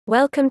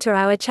Welcome to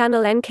our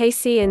channel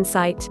NKC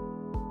Insight.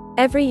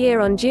 Every year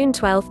on June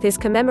 12 is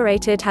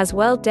commemorated as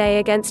World Day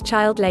Against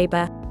Child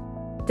Labor.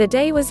 The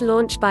day was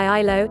launched by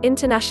ILO,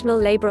 International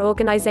Labour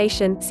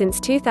Organization, since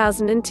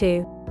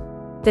 2002.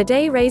 The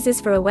day raises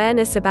for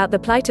awareness about the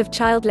plight of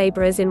child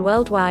laborers in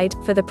worldwide,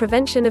 for the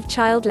prevention of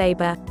child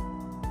labor.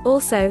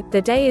 Also,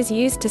 the day is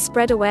used to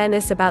spread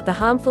awareness about the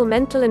harmful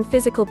mental and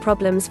physical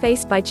problems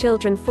faced by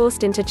children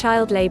forced into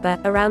child labor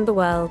around the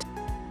world.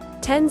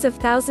 Tens of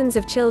thousands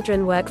of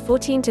children work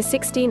 14 to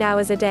 16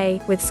 hours a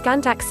day, with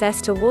scant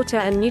access to water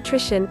and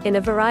nutrition, in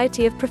a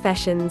variety of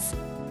professions.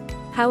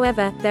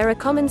 However, there are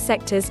common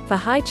sectors for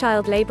high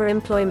child labor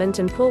employment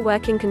and poor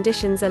working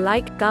conditions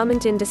alike: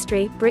 garment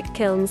industry, brick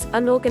kilns,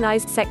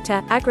 unorganized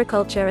sector,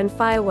 agriculture and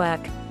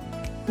firework.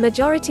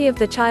 Majority of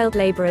the child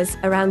laborers,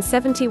 around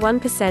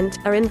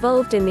 71%, are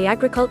involved in the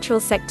agricultural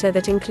sector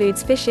that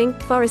includes fishing,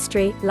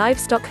 forestry,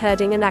 livestock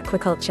herding and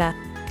aquaculture.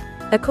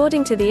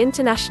 According to the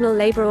International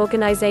Labour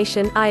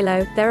Organization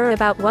 (ILO), there are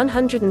about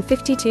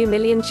 152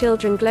 million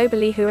children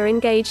globally who are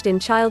engaged in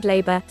child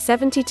labor,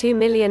 72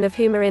 million of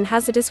whom are in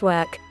hazardous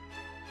work.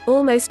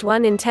 Almost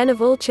 1 in 10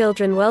 of all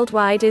children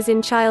worldwide is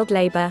in child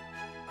labor.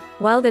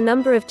 While the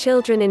number of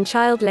children in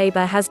child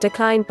labor has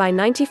declined by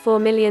 94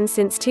 million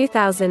since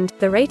 2000,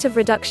 the rate of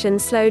reduction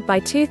slowed by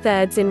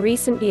 2/3 in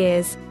recent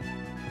years.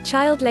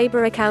 Child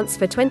labor accounts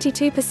for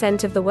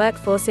 22% of the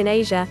workforce in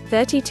Asia,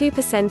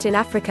 32% in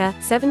Africa,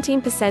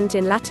 17%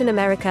 in Latin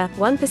America,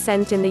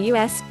 1% in the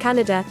US,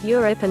 Canada,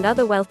 Europe and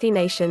other wealthy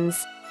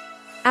nations.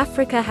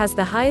 Africa has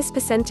the highest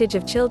percentage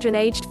of children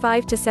aged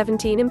 5 to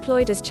 17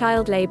 employed as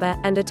child labor,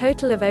 and a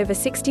total of over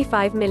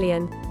 65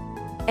 million.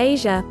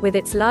 Asia, with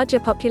its larger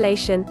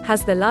population,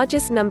 has the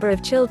largest number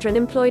of children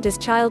employed as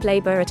child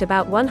labor at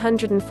about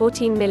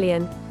 114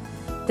 million.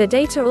 The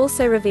data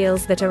also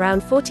reveals that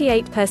around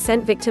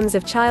 48% victims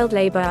of child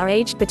labor are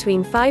aged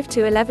between 5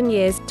 to 11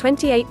 years,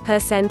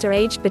 28% are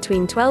aged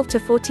between 12 to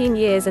 14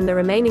 years and the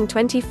remaining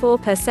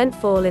 24%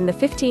 fall in the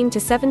 15 to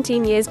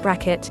 17 years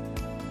bracket.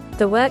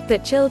 The work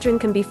that children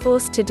can be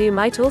forced to do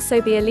might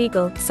also be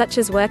illegal, such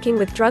as working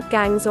with drug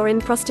gangs or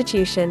in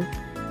prostitution.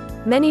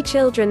 Many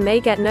children may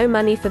get no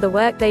money for the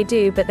work they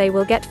do, but they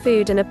will get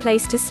food and a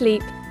place to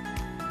sleep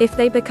if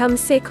they become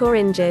sick or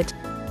injured.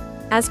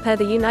 As per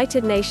the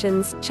United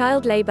Nations,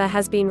 child labor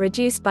has been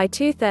reduced by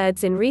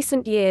 2/3 in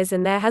recent years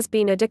and there has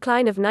been a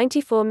decline of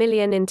 94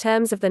 million in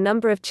terms of the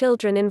number of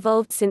children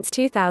involved since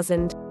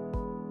 2000.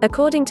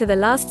 According to the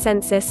last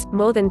census,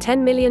 more than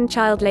 10 million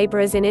child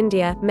laborers in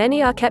India,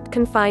 many are kept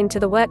confined to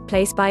the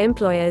workplace by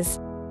employers.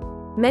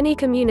 Many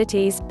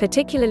communities,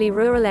 particularly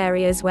rural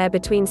areas where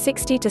between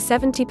 60 to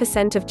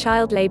 70% of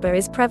child labor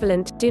is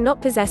prevalent, do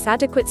not possess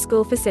adequate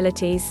school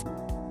facilities.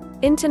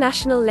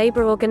 International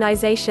Labour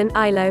Organization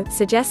 (ILO)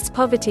 suggests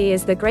poverty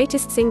is the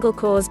greatest single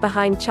cause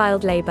behind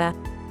child labor.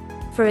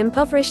 For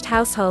impoverished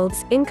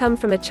households, income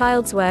from a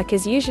child's work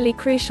is usually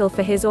crucial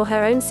for his or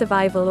her own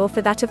survival or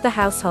for that of the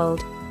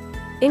household.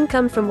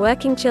 Income from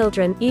working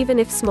children, even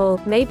if small,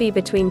 may be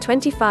between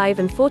 25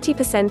 and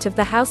 40% of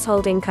the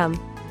household income.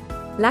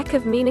 Lack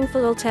of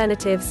meaningful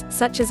alternatives,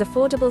 such as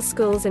affordable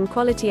schools and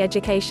quality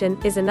education,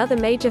 is another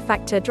major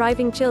factor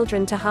driving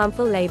children to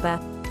harmful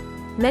labor.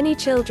 Many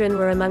children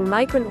were among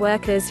migrant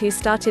workers who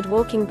started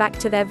walking back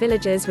to their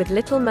villages with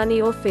little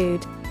money or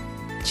food.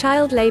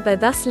 Child labor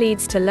thus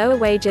leads to lower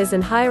wages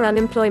and higher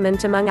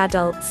unemployment among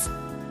adults.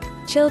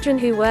 Children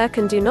who work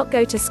and do not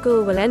go to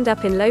school will end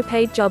up in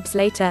low-paid jobs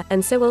later,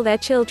 and so will their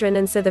children,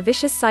 and so the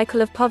vicious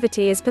cycle of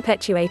poverty is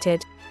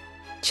perpetuated.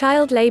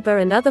 Child labor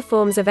and other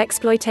forms of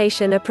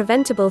exploitation are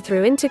preventable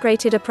through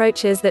integrated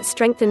approaches that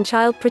strengthen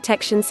child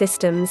protection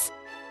systems.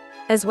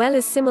 As well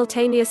as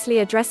simultaneously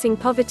addressing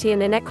poverty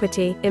and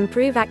inequity,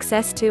 improve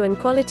access to and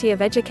quality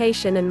of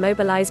education and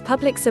mobilize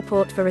public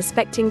support for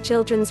respecting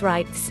children's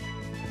rights.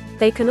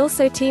 They can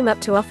also team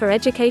up to offer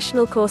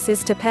educational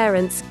courses to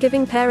parents,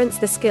 giving parents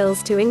the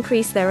skills to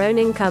increase their own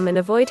income and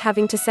avoid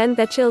having to send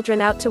their children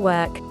out to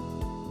work.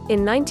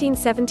 In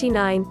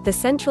 1979, the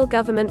central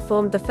government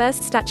formed the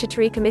first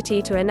statutory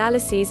committee to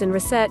analyse and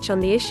research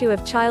on the issue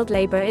of child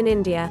labor in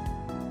India.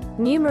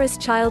 Numerous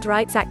child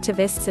rights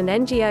activists and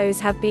NGOs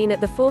have been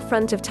at the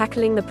forefront of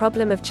tackling the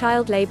problem of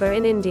child labor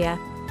in India.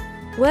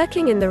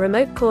 Working in the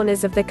remote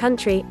corners of the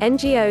country,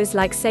 NGOs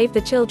like Save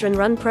the Children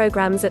run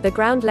programs at the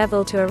ground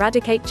level to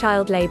eradicate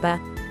child labor.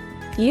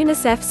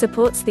 UNICEF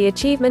supports the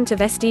achievement of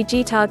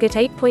SDG Target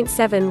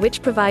 8.7,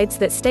 which provides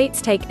that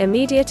states take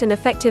immediate and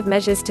effective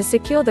measures to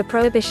secure the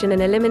prohibition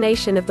and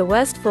elimination of the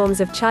worst forms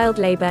of child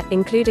labor,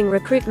 including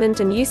recruitment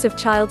and use of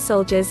child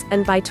soldiers,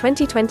 and by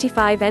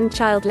 2025 end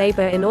child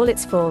labor in all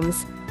its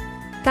forms.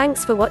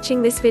 Thanks for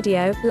watching this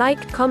video.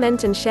 Like,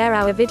 comment and share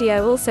our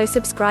video. Also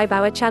subscribe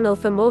our channel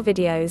for more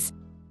videos.